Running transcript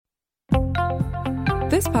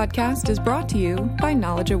This podcast is brought to you by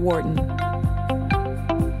Knowledge at Wharton.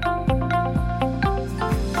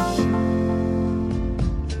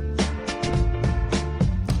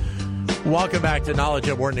 Welcome back to Knowledge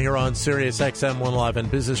at Wharton here on Sirius XM 111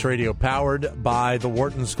 Business Radio, powered by the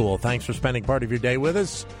Wharton School. Thanks for spending part of your day with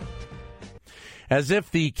us. As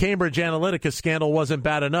if the Cambridge Analytica scandal wasn't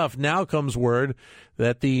bad enough, now comes word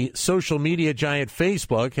that the social media giant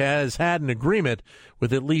Facebook has had an agreement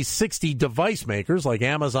with at least 60 device makers like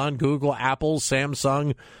Amazon, Google, Apple,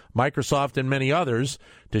 Samsung, Microsoft, and many others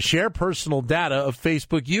to share personal data of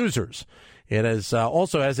Facebook users. It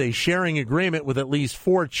also has a sharing agreement with at least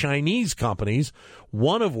 4 Chinese companies,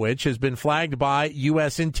 one of which has been flagged by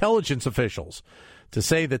U.S. intelligence officials. To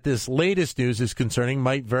say that this latest news is concerning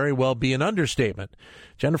might very well be an understatement.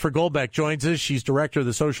 Jennifer Goldbeck joins us. She's director of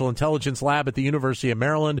the Social Intelligence Lab at the University of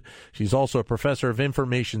Maryland. She's also a professor of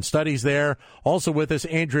information studies there. Also with us,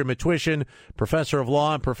 Andrea Matwishin, professor of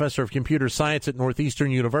law and professor of computer science at Northeastern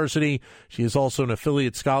University. She is also an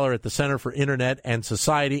affiliate scholar at the Center for Internet and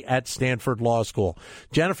Society at Stanford Law School.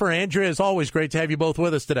 Jennifer, Andrea, as always, great to have you both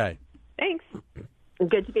with us today. Thanks.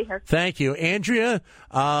 Good to be here. Thank you. Andrea,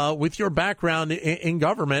 with your background in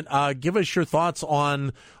government, give us your thoughts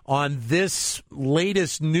on this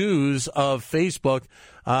latest news of Facebook,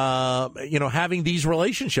 having these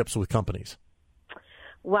relationships with companies.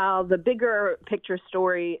 Well, the bigger picture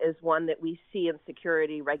story is one that we see in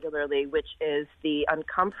security regularly, which is the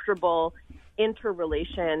uncomfortable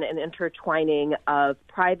interrelation and intertwining of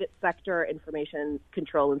private sector information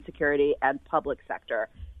control and security and public sector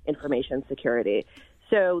information security.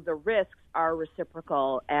 So the risks are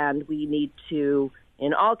reciprocal, and we need to,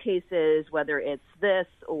 in all cases, whether it's this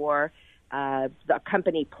or the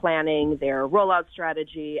company planning their rollout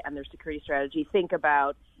strategy and their security strategy, think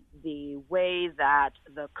about the way that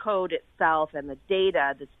the code itself and the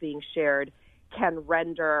data that's being shared can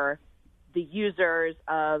render the users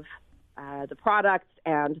of the products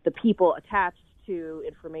and the people attached to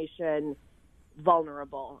information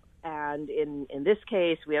vulnerable. And in this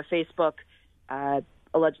case, we have Facebook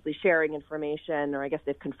allegedly sharing information, or I guess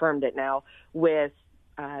they've confirmed it now, with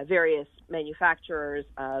various manufacturers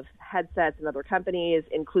of headsets and other companies,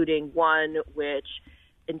 including one which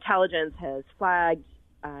intelligence has flagged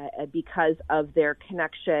because of their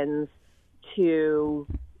connections to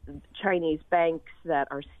Chinese banks that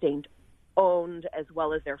are state-owned, as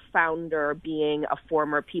well as their founder being a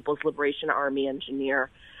former People's Liberation Army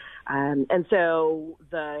engineer. And so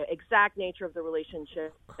the exact nature of the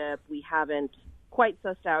relationship we haven't quite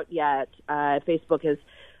sussed out yet. Facebook is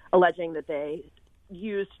alleging that they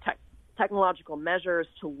used technological measures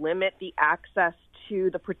to limit the access to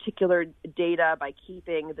the particular data by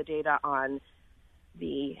keeping the data on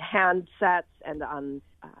the handsets and on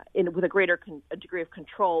with a greater degree of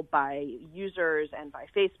control by users and by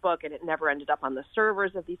Facebook, and it never ended up on the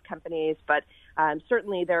servers of these companies. But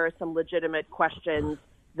certainly there are some legitimate questions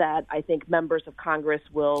that I think members of Congress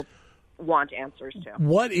will want answers to.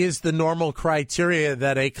 What is the normal criteria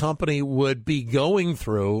that a company would be going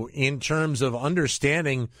through in terms of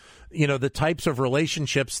understanding, the types of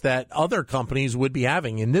relationships that other companies would be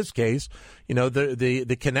having? In this case,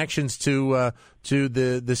 the connections to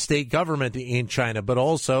the state government in China, but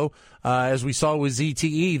also, as we saw with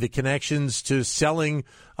ZTE, the connections to selling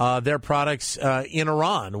their products in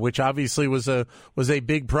Iran, which obviously was a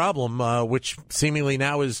big problem, which seemingly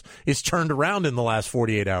now is turned around in the last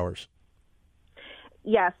 48 hours.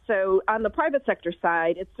 Yes. So on the private sector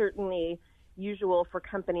side, it's certainly usual for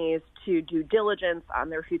companies to do diligence on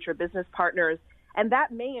their future business partners, and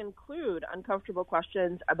that may include uncomfortable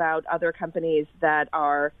questions about other companies that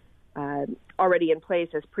are already in place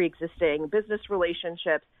as pre-existing business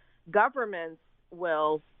relationships. Governments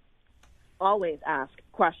will always ask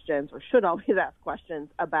questions, or should always ask questions,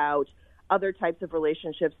 about other types of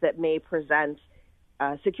relationships that may present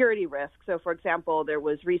security risks. So, for example, there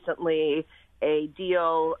was recently a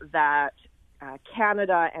deal that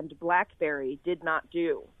Canada and BlackBerry did not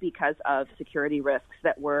do because of security risks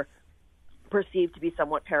that were perceived to be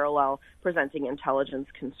somewhat parallel, presenting intelligence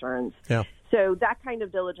concerns. Yeah. So that kind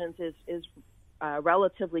of diligence is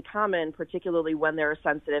relatively common, particularly when there are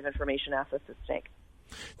sensitive information assets at stake.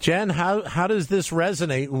 Jen, how does this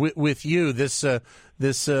resonate with you? This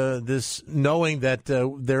knowing that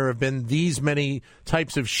there have been these many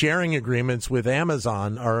types of sharing agreements with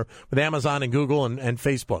Amazon and Google and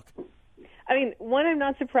Facebook. I mean, one, I'm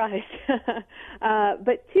not surprised,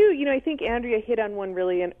 but two, I think Andrea hit on one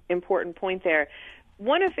really important point there.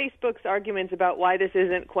 One of Facebook's arguments about why this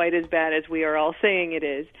isn't quite as bad as we are all saying it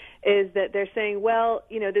is that they're saying, well,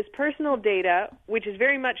 this personal data, which is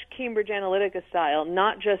very much Cambridge Analytica style,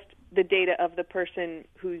 not just the data of the person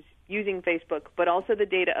who's using Facebook, but also the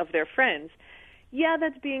data of their friends, yeah,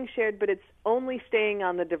 that's being shared, but it's only staying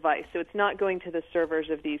on the device, so it's not going to the servers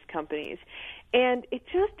of these companies. And it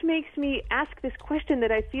just makes me ask this question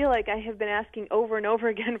that I feel like I have been asking over and over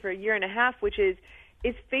again for a year and a half, which is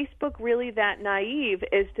Facebook really that naive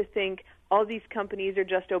as to think all these companies are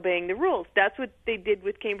just obeying the rules? That's what they did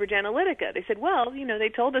with Cambridge Analytica. They said, well, they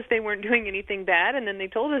told us they weren't doing anything bad, and then they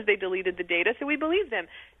told us they deleted the data, so we believe them,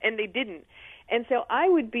 and they didn't. And so I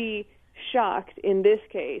would be shocked in this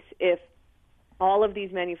case if all of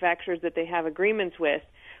these manufacturers that they have agreements with,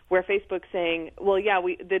 where Facebook's saying, well, yeah,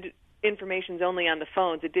 the information's only on the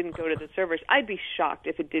phones, it didn't go to the servers. I'd be shocked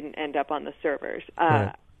if it didn't end up on the servers.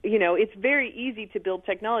 Right. It's very easy to build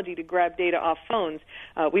technology to grab data off phones.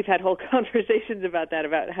 We've had whole conversations about that,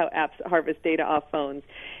 about how apps harvest data off phones.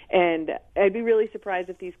 And I'd be really surprised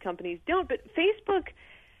if these companies don't. But Facebook,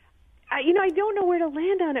 I don't know where to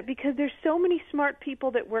land on it because there's so many smart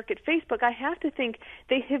people that work at Facebook. I have to think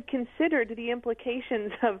they have considered the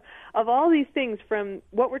implications of all these things, from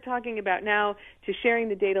what we're talking about now to sharing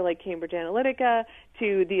the data like Cambridge Analytica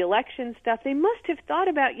to the election stuff. They must have thought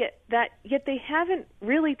about yet they haven't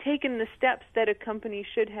really taken the steps that a company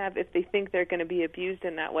should have if they think they're going to be abused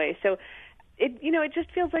in that way. So it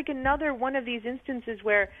just feels like another one of these instances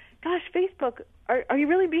where, gosh, Facebook, are you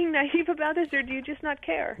really being naive about this, or do you just not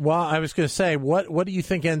care? Well, I was going to say, what do you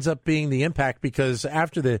think ends up being the impact? Because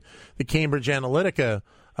after the Cambridge Analytica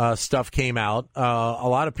stuff came out, a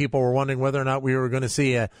lot of people were wondering whether or not we were going to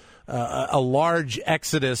see a large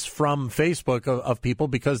exodus from Facebook of people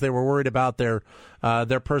because they were worried about their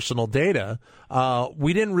personal data.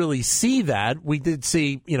 We didn't really see that. We did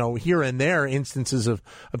see, here and there instances of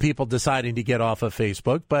people deciding to get off of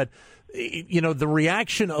Facebook, but the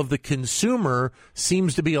reaction of the consumer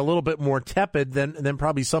seems to be a little bit more tepid than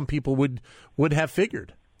probably some people would have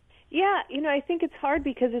figured. Yeah, I think it's hard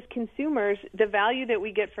because as consumers, the value that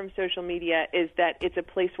we get from social media is that it's a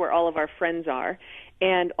place where all of our friends are,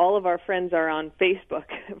 and all of our friends are on Facebook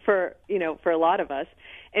for a lot of us.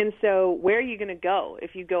 And so where are you going to go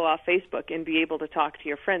if you go off Facebook and be able to talk to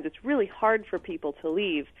your friends? It's really hard for people to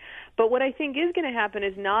leave. But what I think is going to happen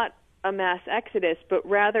is not a mass exodus, but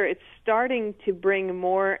rather it's starting to bring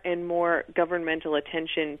more and more governmental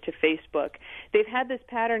attention to Facebook. They've had this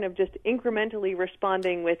pattern of just incrementally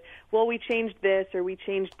responding with, well, we changed this, or we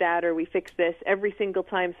changed that, or we fixed this every single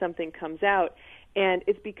time something comes out. And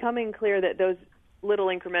it's becoming clear that those little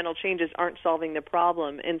incremental changes aren't solving the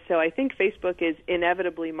problem. And so I think Facebook is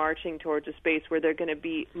inevitably marching towards a space where they're going to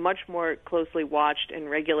be much more closely watched and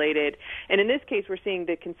regulated. And in this case, we're seeing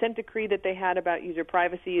the consent decree that they had about user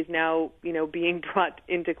privacy is now, being brought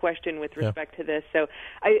into question with respect to this. So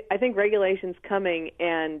I think regulation's coming,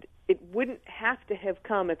 and it wouldn't have to have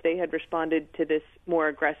come if they had responded to this more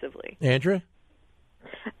aggressively. Andrea?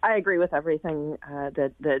 I agree with everything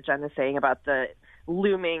that Jen is saying about the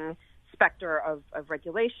looming specter of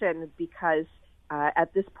regulation, because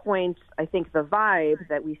at this point, I think the vibe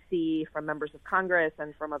that we see from members of Congress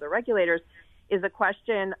and from other regulators is a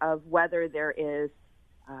question of whether there is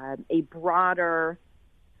a broader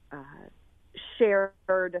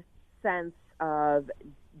shared sense of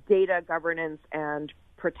data governance and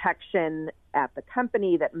protection at the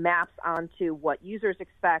company that maps onto what users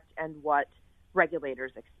expect and what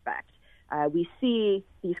regulators expect. We see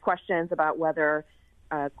these questions about whether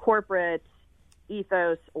corporate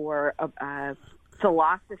ethos or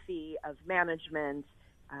philosophy of management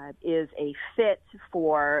is a fit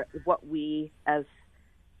for what we as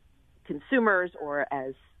consumers or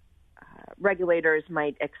as regulators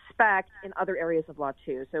might expect in other areas of law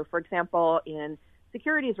too. So, for example, in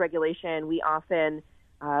securities regulation, we often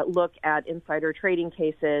look at insider trading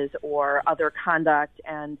cases or other conduct,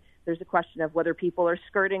 and there's a question of whether people are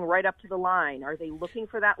skirting right up to the line. Are they looking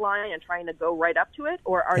for that line and trying to go right up to it,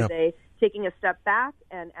 or are they taking a step back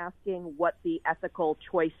and asking what the ethical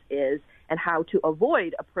choice is and how to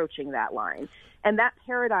avoid approaching that line? And that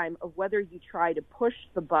paradigm of whether you try to push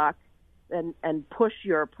the buck and push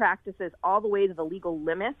your practices all the way to the legal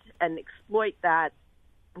limit and exploit that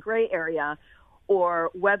gray area,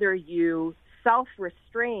 or whether you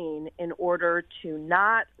self-restrain in order to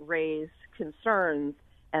not raise concerns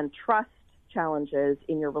and trust challenges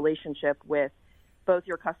in your relationship with both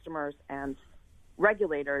your customers and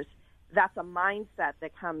regulators, that's a mindset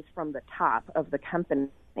that comes from the top of the company.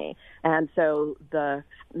 And so the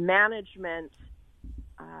management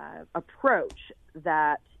approach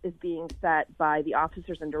that is being set by the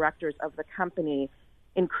officers and directors of the company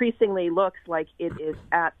increasingly looks like it is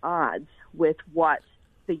at odds with what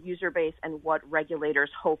the user base and what regulators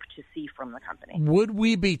hope to see from the company. Would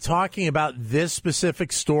we be talking about this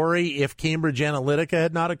specific story if Cambridge Analytica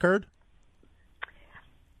had not occurred?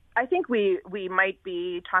 I think we might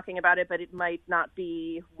be talking about it, but it might not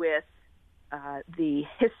be with the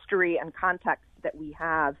history and context that we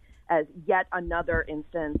have as yet another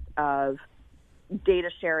instance of data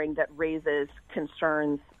sharing that raises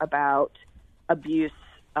concerns about abuse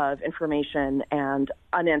of information and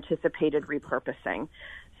unanticipated repurposing.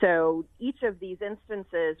 So each of these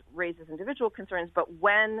instances raises individual concerns, but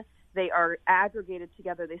when they are aggregated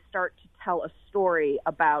together, they start to tell a story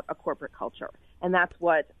about a corporate culture. And that's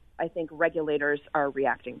what I think regulators are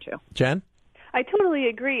reacting to. Jen? I totally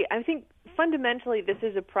agree. I think fundamentally this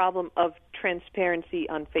is a problem of transparency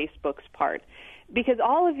on Facebook's part, because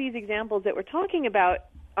all of these examples that we're talking about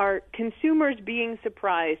are consumers being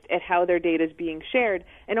surprised at how their data is being shared,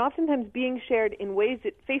 and oftentimes being shared in ways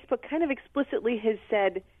that Facebook kind of explicitly has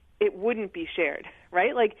said it wouldn't be shared,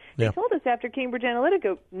 right? Like they told us after Cambridge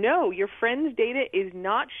Analytica, no, your friend's data is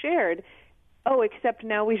not shared. Oh, except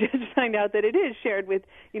now we just find out that it is shared with,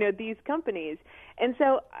 these companies. And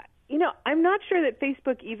so, I'm not sure that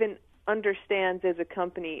Facebook even understands as a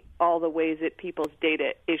company all the ways that people's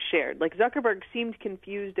data is shared. Like Zuckerberg seemed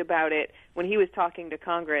confused about it when he was talking to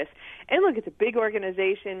Congress. And look, it's a big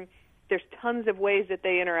organization. There's tons of ways that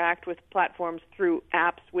they interact with platforms through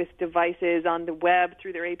apps, with devices, on the web,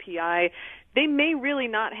 through their API. They may really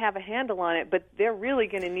not have a handle on it, but they're really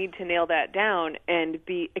going to need to nail that down and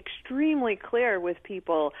be extremely clear with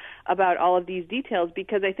people about all of these details,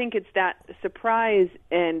 because I think it's that surprise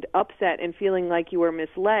and upset and feeling like you were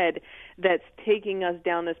misled that's taking us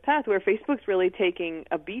down this path where Facebook's really taking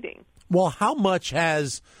a beating. Well, how much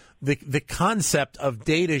has the concept of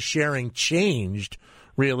data sharing changed,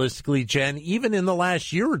 realistically, Jen, even in the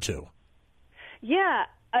last year or two? Yeah,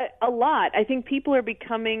 a lot. I think people are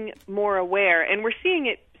becoming more aware, and we're seeing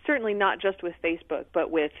it certainly not just with Facebook, but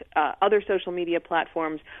with other social media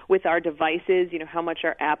platforms, with our devices, how much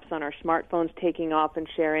our apps on our smartphones taking off and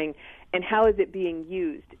sharing, and how is it being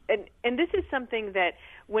used. And this is something that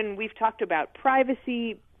when we've talked about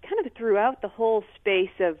privacy kind of throughout the whole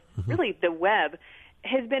space of really the web,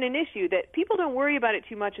 has been an issue that people don't worry about it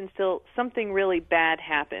too much until something really bad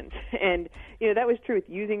happens. And, that was true with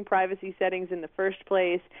using privacy settings in the first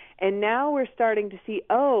place. And now we're starting to see,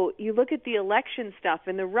 you look at the election stuff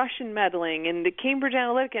and the Russian meddling and the Cambridge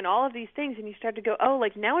Analytica and all of these things, and you start to go,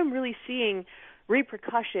 now I'm really seeing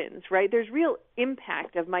repercussions, right? There's real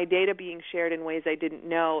impact of my data being shared in ways I didn't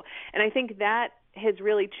know. And I think that has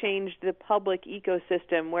really changed the public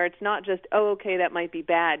ecosystem, where it's not just, that might be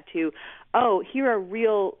bad, to, here are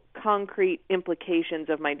real concrete implications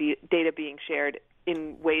of my data being shared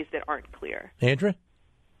in ways that aren't clear. Andrea?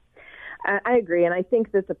 I agree, and I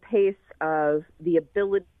think that the pace of the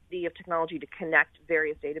ability of technology to connect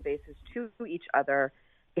various databases to each other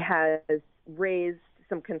has raised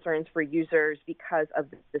some concerns for users because of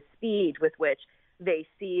the speed with which they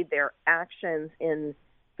see their actions in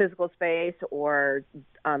physical space or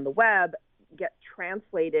on the web get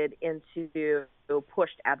translated into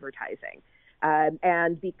pushed advertising.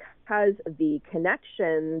 And because the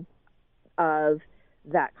connection of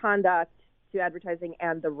that conduct to advertising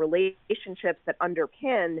and the relationships that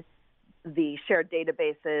underpin the shared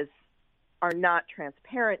databases are not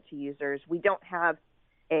transparent to users, we don't have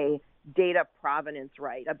a data provenance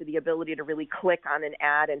right, of the ability to really click on an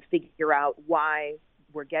ad and figure out why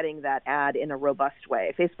we're getting that ad in a robust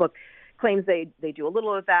way. Facebook claims they do a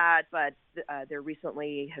little of that, but there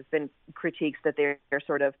recently has been critiques that they're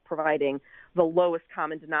sort of providing the lowest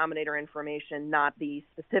common denominator information, not the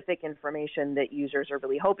specific information that users are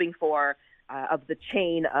really hoping for, of the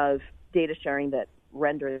chain of data sharing that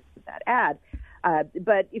renders that ad.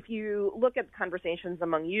 But if you look at conversations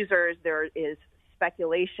among users, there is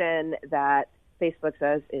speculation that Facebook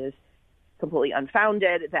says is completely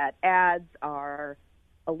unfounded, that ads are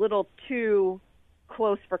a little too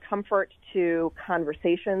close for comfort to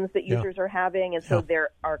conversations that users are having. And so there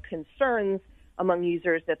are concerns among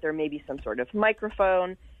users that there may be some sort of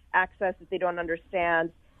microphone access that they don't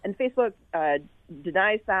understand. And Facebook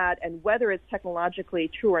denies that. And whether it's technologically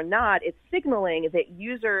true or not, it's signaling that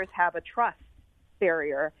users have a trust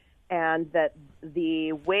barrier, and that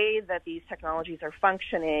the way that these technologies are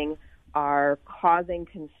functioning are causing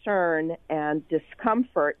concern and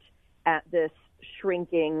discomfort at this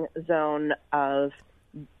shrinking zone of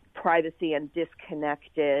privacy and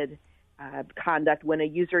disconnected conduct when a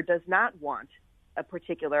user does not want a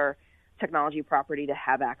particular technology property to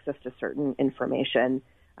have access to certain information,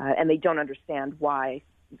 and they don't understand why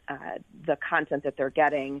the content that they're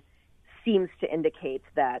getting seems to indicate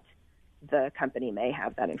that the company may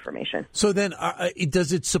have that information. So then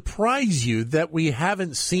does it surprise you that we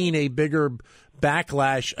haven't seen a bigger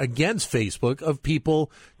backlash against Facebook of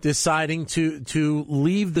people deciding to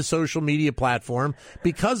leave the social media platform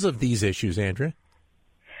because of these issues, Andrea?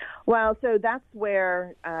 Well, so that's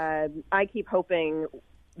where I keep hoping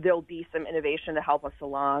there'll be some innovation to help us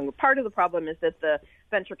along. Part of the problem is that the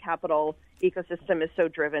venture capital ecosystem is so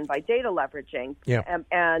driven by data leveraging. Yeah.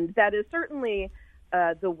 And that is certainly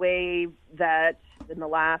the way that in the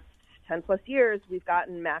last 10 plus years we've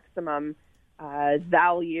gotten maximum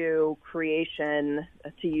value creation,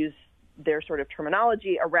 to use their sort of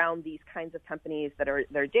terminology, around these kinds of companies that are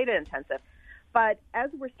data intensive. But as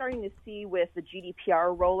we're starting to see with the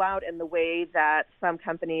GDPR rollout and the way that some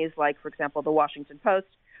companies, like, for example, the Washington Post,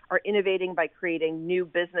 are innovating by creating new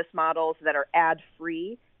business models that are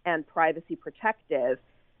ad-free and privacy protective,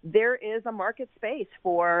 there is a market space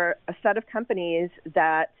for a set of companies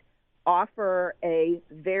that offer a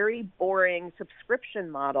very boring subscription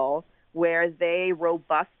model where they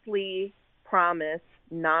robustly promise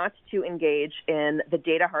not to engage in the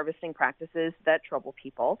data harvesting practices that trouble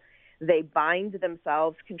people. They bind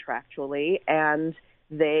themselves contractually, and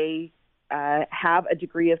they have a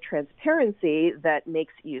degree of transparency that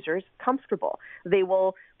makes users comfortable. They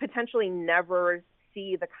will potentially never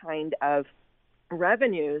see the kind of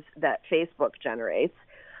revenues that Facebook generates,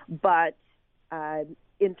 but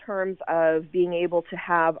in terms of being able to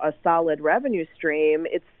have a solid revenue stream,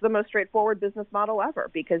 it's the most straightforward business model ever,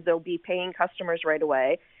 because they'll be paying customers right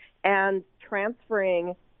away and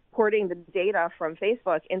porting the data from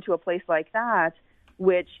Facebook into a place like that,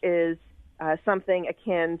 which is something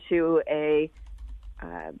akin to a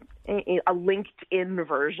LinkedIn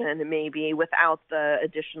version, maybe, without the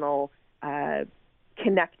additional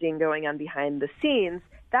connecting going on behind the scenes.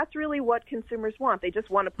 That's really what consumers want. They just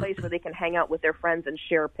want a place where they can hang out with their friends and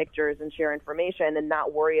share pictures and share information and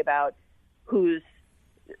not worry about who's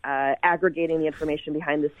aggregating the information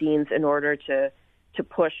behind the scenes in order to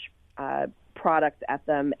push products at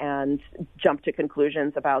them and jump to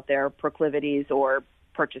conclusions about their proclivities or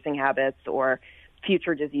purchasing habits or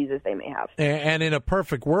future diseases they may have. And in a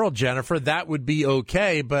perfect world, Jennifer, that would be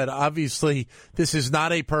okay. But obviously, this is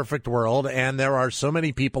not a perfect world. And there are so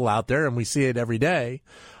many people out there, and we see it every day,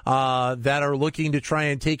 that are looking to try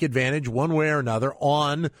and take advantage one way or another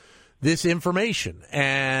on this information.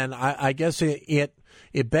 And I guess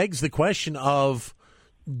it begs the question of,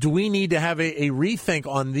 do we need to have a rethink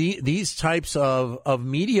on these types of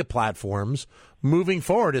media platforms moving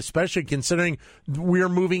forward, especially considering we're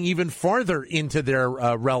moving even farther into their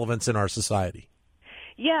relevance in our society?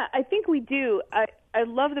 Yeah, I think we do. I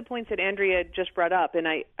love the points that Andrea just brought up, and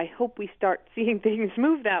I hope we start seeing things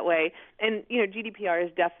move that way. And, GDPR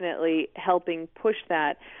is definitely helping push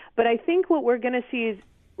that. But I think what we're going to see is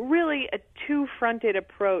really a two-fronted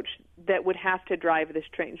approach that would have to drive this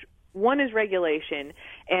change. One is regulation,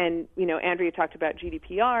 and, Andrea talked about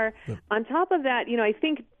GDPR. Yeah. On top of that, I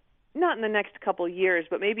think not in the next couple of years,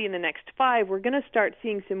 but maybe in the next 5, we're going to start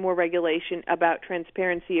seeing some more regulation about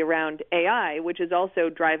transparency around AI, which is also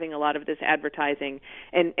driving a lot of this advertising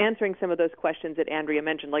and answering some of those questions that Andrea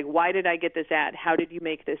mentioned, like, why did I get this ad? How did you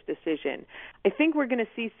make this decision? I think we're going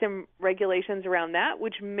to see some regulations around that,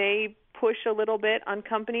 which may push a little bit on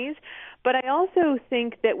companies. But I also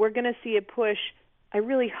think that we're going to see a push, I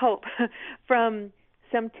really hope, from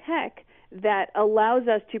some tech that allows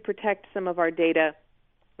us to protect some of our data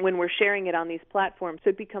when we're sharing it on these platforms. So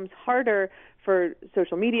it becomes harder for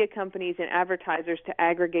social media companies and advertisers to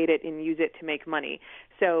aggregate it and use it to make money.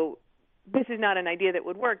 So this is not an idea that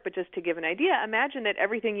would work, but just to give an idea, imagine that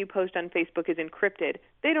everything you post on Facebook is encrypted.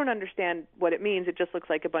 They don't understand what it means. It just looks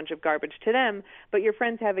like a bunch of garbage to them, but your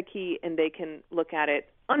friends have a key and they can look at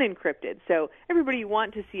it unencrypted. So everybody you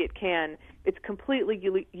want to see it can. It's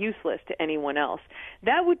completely useless to anyone else.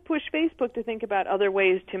 That would push Facebook to think about other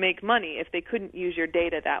ways to make money if they couldn't use your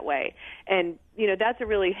data that way. And, that's a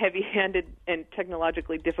really heavy-handed and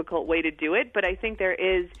technologically difficult way to do it, but I think there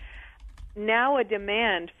is now a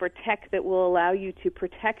demand for tech that will allow you to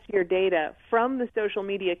protect your data from the social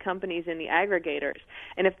media companies and the aggregators.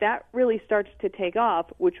 And if that really starts to take off,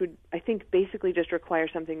 which would, I think, basically just require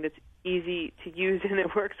something that's easy to use and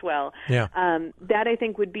that works well, that I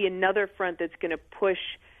think would be another front that's going to push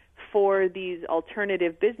for these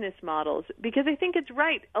alternative business models. Because I think it's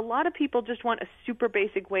right. A lot of people just want a super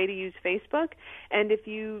basic way to use Facebook. And if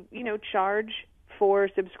you, charge for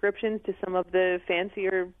subscriptions to some of the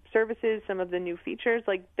fancier services, some of the new features,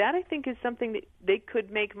 like that I think is something that they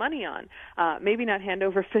could make money on. Maybe not hand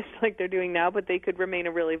over fist like they're doing now, but they could remain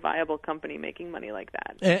a really viable company making money like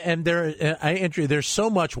that. And there's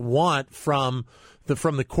so much want from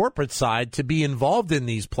the corporate side to be involved in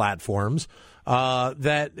these platforms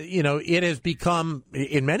that, it has become,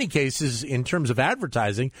 in many cases, in terms of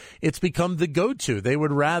advertising, it's become the go-to. They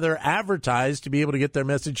would rather advertise to be able to get their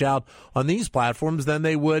message out on these platforms than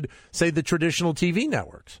they would, say, the traditional TV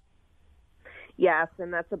networks. Yes,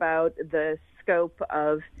 and that's about the scope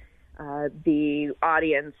of the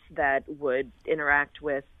audience that would interact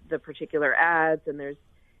with the particular ads, and there's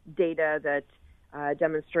data that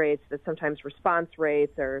demonstrates that sometimes response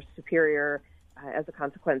rates are superior as a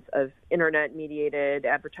consequence of internet-mediated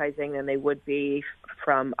advertising than they would be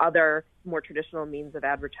from other more traditional means of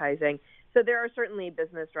advertising. So there are certainly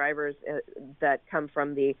business drivers that come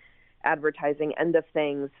from the advertising end of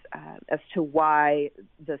things as to why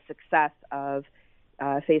the success of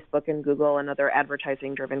Facebook and Google and other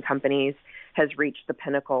advertising-driven companies has reached the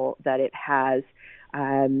pinnacle that it has.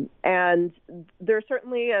 And there's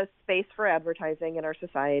certainly a space for advertising in our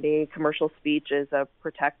society. Commercial speech is a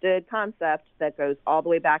protected concept that goes all the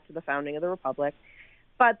way back to the founding of the Republic.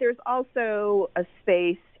 But there's also a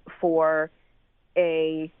space for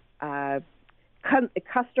a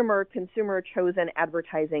consumer-chosen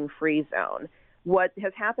advertising-free zone. What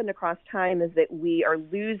has happened across time is that we are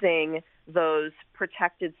losing those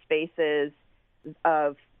protected spaces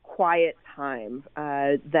of quiet time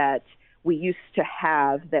that we used to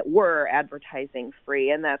have that were advertising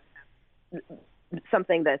free, and that's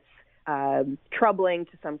something that's troubling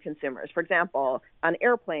to some consumers. For example, on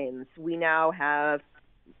airplanes, we now have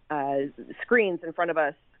screens in front of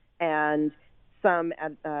us, and some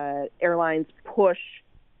airlines push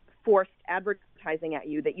forced advertising at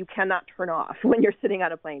you that you cannot turn off when you're sitting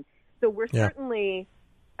on a plane. So we're certainly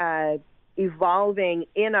evolving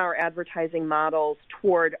in our advertising models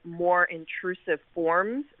toward more intrusive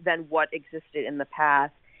forms than what existed in the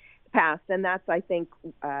past. And that's, I think,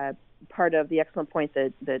 part of the excellent point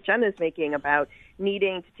that Jen is making about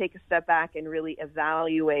needing to take a step back and really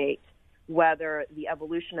evaluate whether the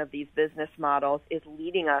evolution of these business models is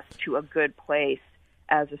leading us to a good place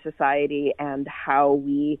as a society, and how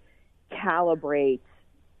we calibrate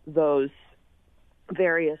those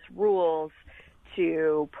various rules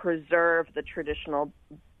to preserve the traditional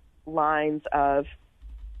lines of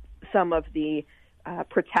some of the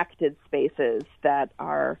protected spaces that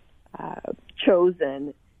are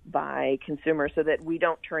chosen by consumers, so that we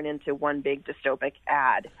don't turn into one big dystopic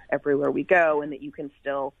ad everywhere we go, and that you can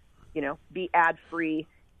still, be ad-free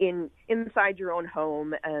inside your own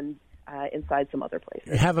home and inside some other places.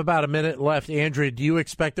 We have about a minute left. Andrea, do you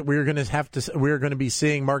expect that we're going to be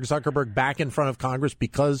seeing Mark Zuckerberg back in front of Congress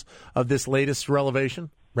because of this latest revelation?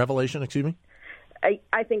 I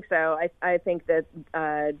think so. I think that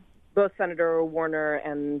both Senator Warner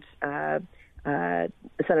and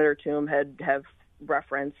Senator Toome have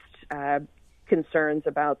referenced concerns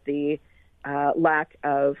about the lack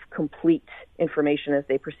of complete information as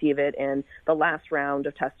they perceive it in the last round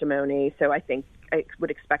of testimony. So I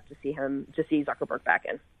would expect to see Zuckerberg back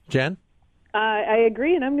in. Jen? I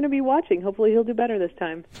agree, and I'm going to be watching. Hopefully he'll do better this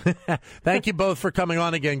time. Thank you both for coming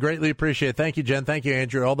on again. Greatly appreciate it. Thank you, Jen. Thank you,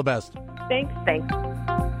 Andrew. All the best. Thanks.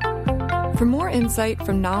 For more insight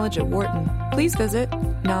from Knowledge at Wharton, please visit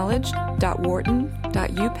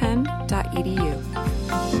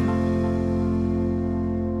knowledge.wharton.upenn.edu.